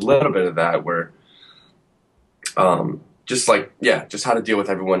 I learned a little bit of that where, just how to deal with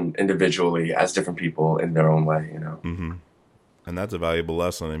everyone individually as different people in their own way, Mm-hmm. And that's a valuable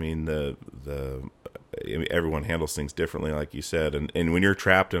lesson. I mean, everyone handles things differently, like you said, and when you're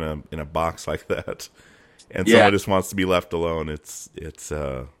trapped in a box like that, and someone just wants to be left alone, it's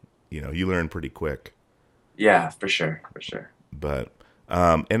you learn pretty quick. Yeah, for sure. But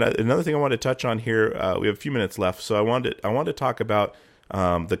and another thing I wanted to touch on here, we have a few minutes left, so I wanted to talk about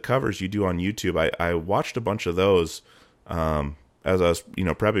the covers you do on YouTube. I watched a bunch of those as I was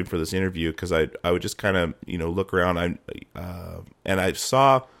prepping for this interview, because I would just kind of look around. And I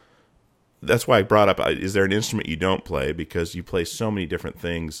saw, that's why I brought up, is there an instrument you don't play, because you play so many different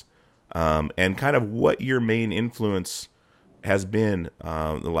things, and kind of what your main influence has been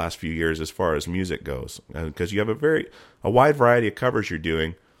the last few years as far as music goes, because you have a wide variety of covers you're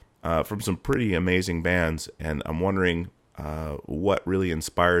doing from some pretty amazing bands, and I'm wondering what really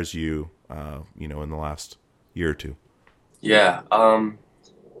inspires you in the last year or two. Yeah.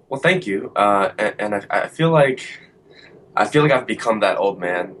 Well, thank you. And I feel like I've become that old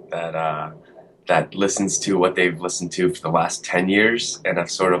man that listens to what they've listened to for the last 10 years, and I've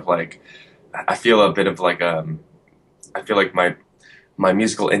sort of I feel a bit of I feel like my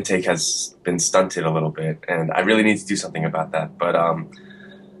musical intake has been stunted a little bit, and I really need to do something about that. But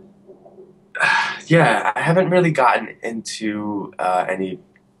yeah, I haven't really gotten into any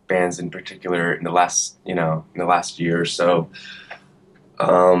bands in particular in the last year or so.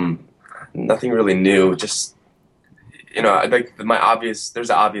 Nothing really new. Just there's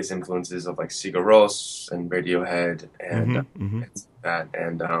the obvious influences of Sigur Rós and Radiohead and that,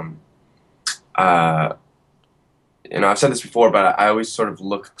 and I've said this before, but I always sort of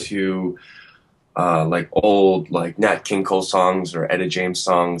look to old Nat King Cole songs or Etta James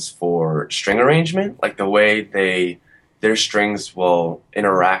songs for string arrangement, the way their strings will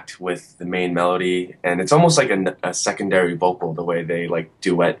interact with the main melody, and it's almost like a secondary vocal, the way they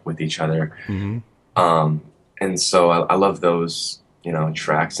duet with each other. Mm-hmm. And so I love those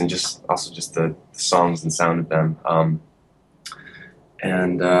tracks, and just the songs and sound of them.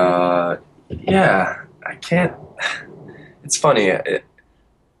 Yeah, I can't. It's funny.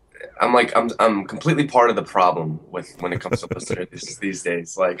 I'm completely part of the problem when it comes to listeners these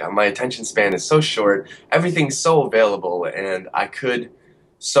days. My attention span is so short. Everything's so available, and I could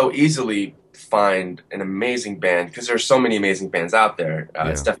so easily find an amazing band, because there are so many amazing bands out there.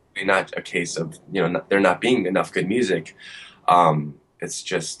 It's definitely not a case of there not being enough good music. it's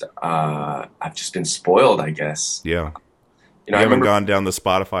just I've just been spoiled, I guess. Yeah. You know, You I haven't remember gone down the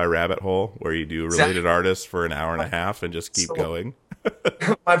Spotify rabbit hole where you do related Exactly. artists for an hour and a half and just keep So going?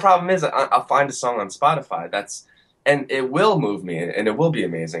 my problem is I'll find a song on Spotify and it will move me and it will be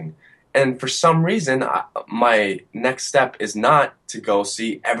amazing. And for some reason, my next step is not to go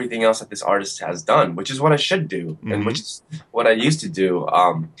see everything else that this artist has done, which is what I should do, and which is what I used to do.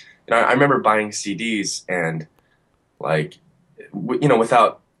 You know, I remember buying CDs and like, you know,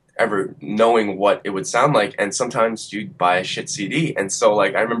 without ever knowing what it would sound like. And sometimes you'd buy a shit CD, and so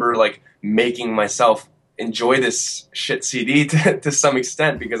like I remember like making myself enjoy this shit CD to some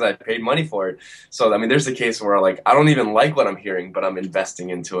extent because I paid money for it. So I mean, there's a case where like I don't even like what I'm hearing, but I'm investing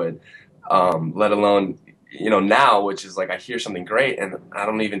into it. Let alone, you know, now, which is like I hear something great and I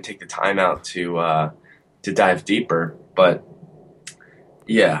don't even take the time out to dive deeper. But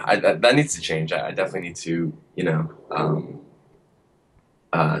yeah, that needs to change. I definitely need to, you know,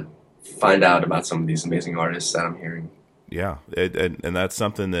 find out about some of these amazing artists that I'm hearing. Yeah, and that's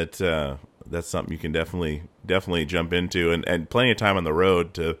something that's something you can definitely jump into, and plenty of time on the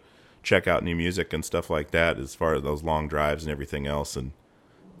road to check out new music and stuff like that, as far as those long drives and everything else. And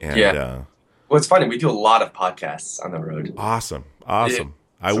yeah. Well, it's funny. We do a lot of podcasts on the road. Awesome. Yeah.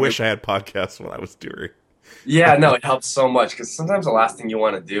 I wish I had podcasts when I was touring. Yeah, no, it helps so much because sometimes the last thing you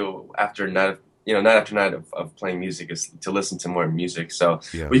want to do after night after night of playing music is to listen to more music. So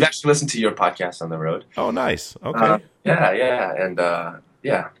Yeah. we've actually listened to your podcast on the road. Oh, nice. Okay. Yeah, and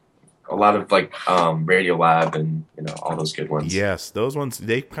yeah, a lot of like Radio Lab and you know all those good ones. Yes, those ones,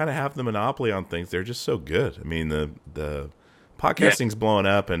 they kind of have the monopoly on things. They're just so good. I mean, the podcasting's blowing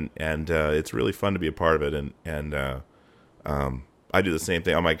up, and it's really fun to be a part of it. And I do the same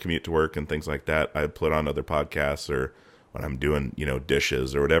thing on my commute to work and things like that. I put on other podcasts, or when I'm doing, you know,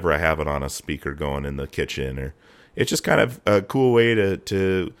 dishes or whatever, I have it on a speaker going in the kitchen. Or it's just kind of a cool way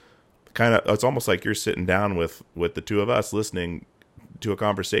to kind of, it's almost like you're sitting down with the two of us listening to a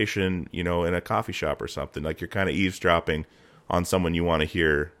conversation, you know, in a coffee shop or something. Like you're kind of eavesdropping on someone you want to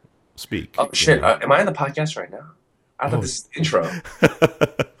hear speak. Oh shit! You know? Am I on the podcast right now? I thought this is the intro.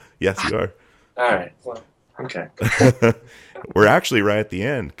 Yes, you are. All right. Well, okay. We're actually right at the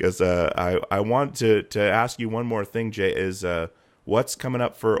end because I want to ask you one more thing, Jay. Is what's coming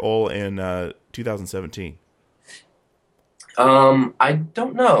up for OWEL in 2017? I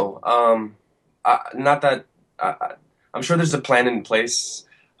don't know. Not that I'm sure there's a plan in place.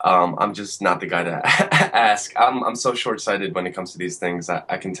 I'm just not the guy to ask. I'm so short-sighted when it comes to these things.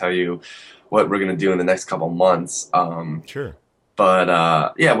 I can tell you what we're gonna do in the next couple months. Sure.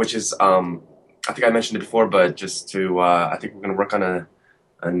 But yeah, which is I think I mentioned it before, but just to I think we're gonna work on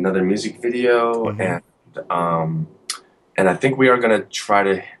another music video, and I think we are gonna try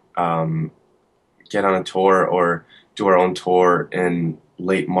to get on a tour or do our own tour in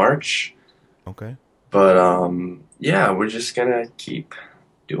late March. Okay. But yeah, we're just gonna keep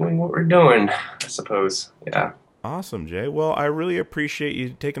doing what we're doing, I suppose. Yeah. Awesome, Jay. Well, I really appreciate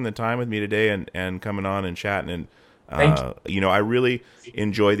you taking the time with me today and coming on and chatting. And Thank you. you know, I really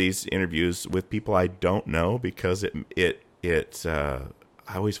enjoy these interviews with people I don't know because it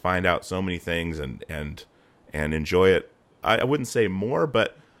I always find out so many things and enjoy it. I wouldn't say more,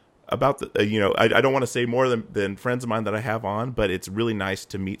 but about the you know, I don't want to say more than friends of mine that I have on, but it's really nice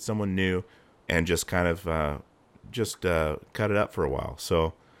to meet someone new and just kind of cut it up for a while.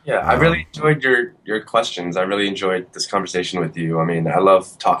 So Yeah, I really enjoyed your questions. I really enjoyed this conversation with you. I mean, I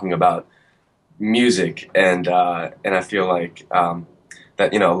love talking about music, and I feel like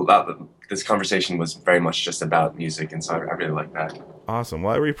that, you know, this conversation was very much just about music, and so I really like that. Awesome.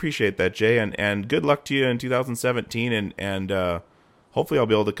 Well, I really appreciate that, Jay, and good luck to you in 2017, and hopefully I'll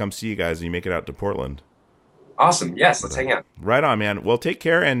be able to come see you guys and you make it out to Portland. Awesome. Yes, let's hang out. Right on, man. Well, take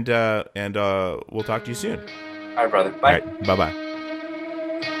care, and we'll talk to you soon. All right, brother. Bye. All right. Bye-bye.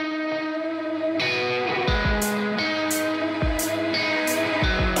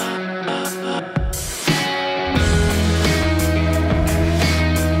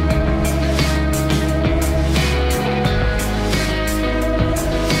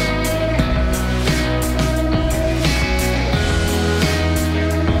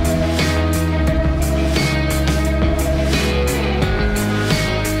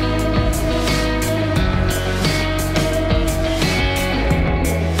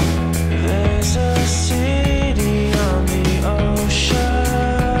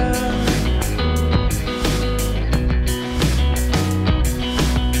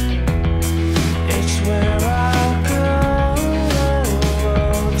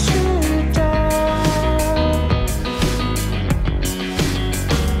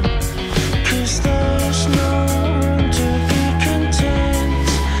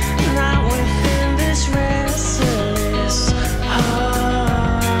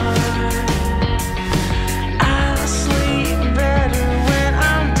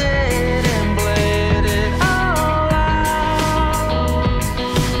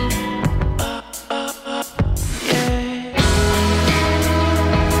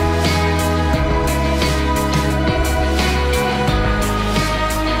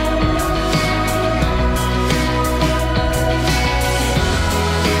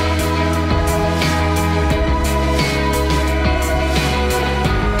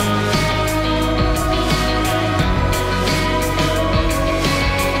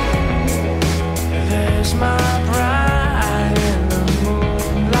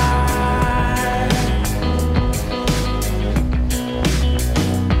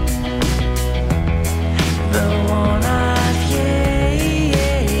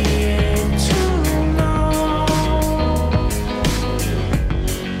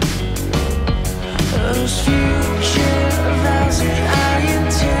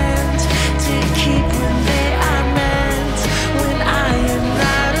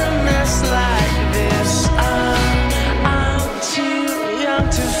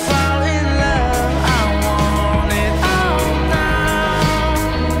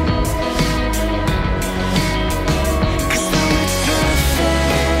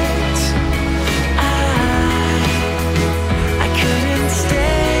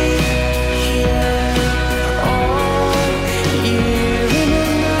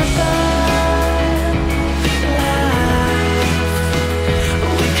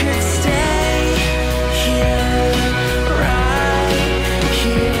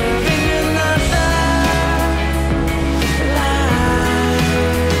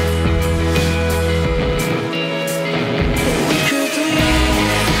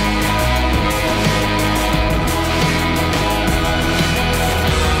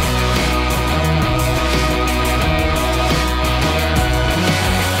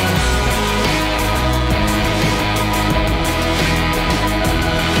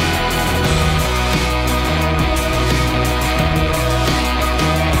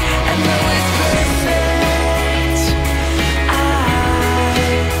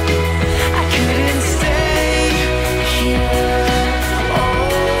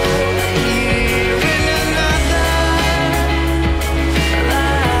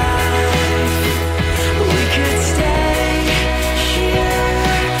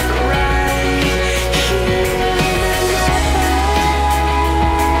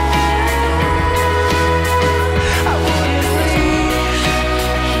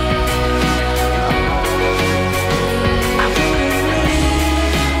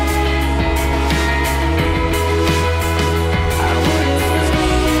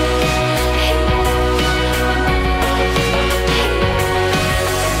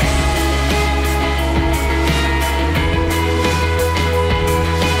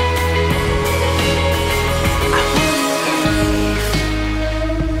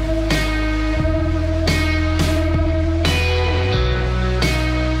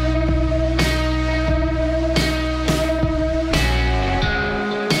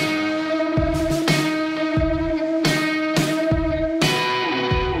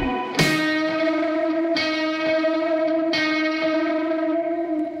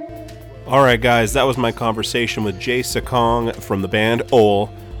 All right, guys, that was my conversation with Jay Sakong from the band OWEL.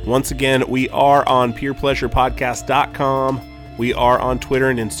 Once again, we are on peerpleasurepodcast.com. We are on Twitter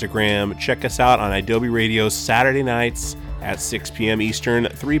and Instagram. Check us out on Adobe Radio Saturday nights at 6 p.m. Eastern,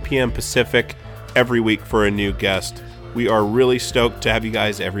 3 p.m. Pacific, every week for a new guest. We are really stoked to have you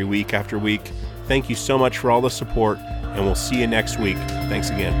guys every week after week. Thank you so much for all the support, and we'll see you next week. Thanks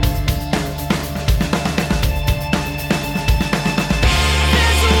again.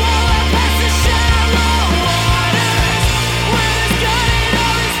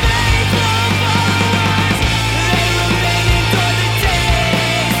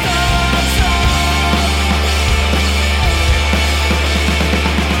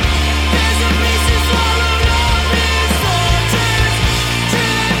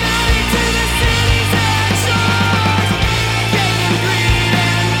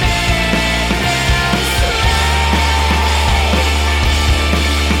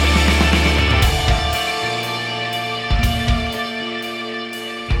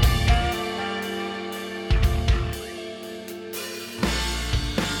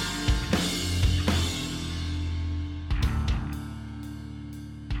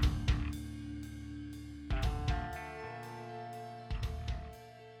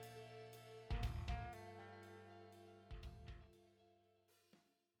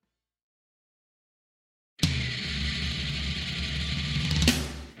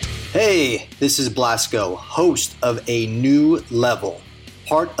 Hey, this is Blasco, host of A New Level,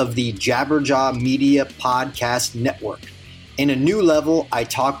 part of the Jabberjaw Media Podcast Network. In A New Level, I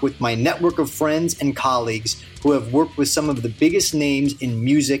talk with my network of friends and colleagues who have worked with some of the biggest names in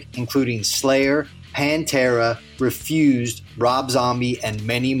music, including Slayer, Pantera, Refused, Rob Zombie, and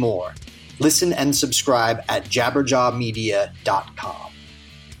many more. Listen and subscribe at jabberjawmedia.com.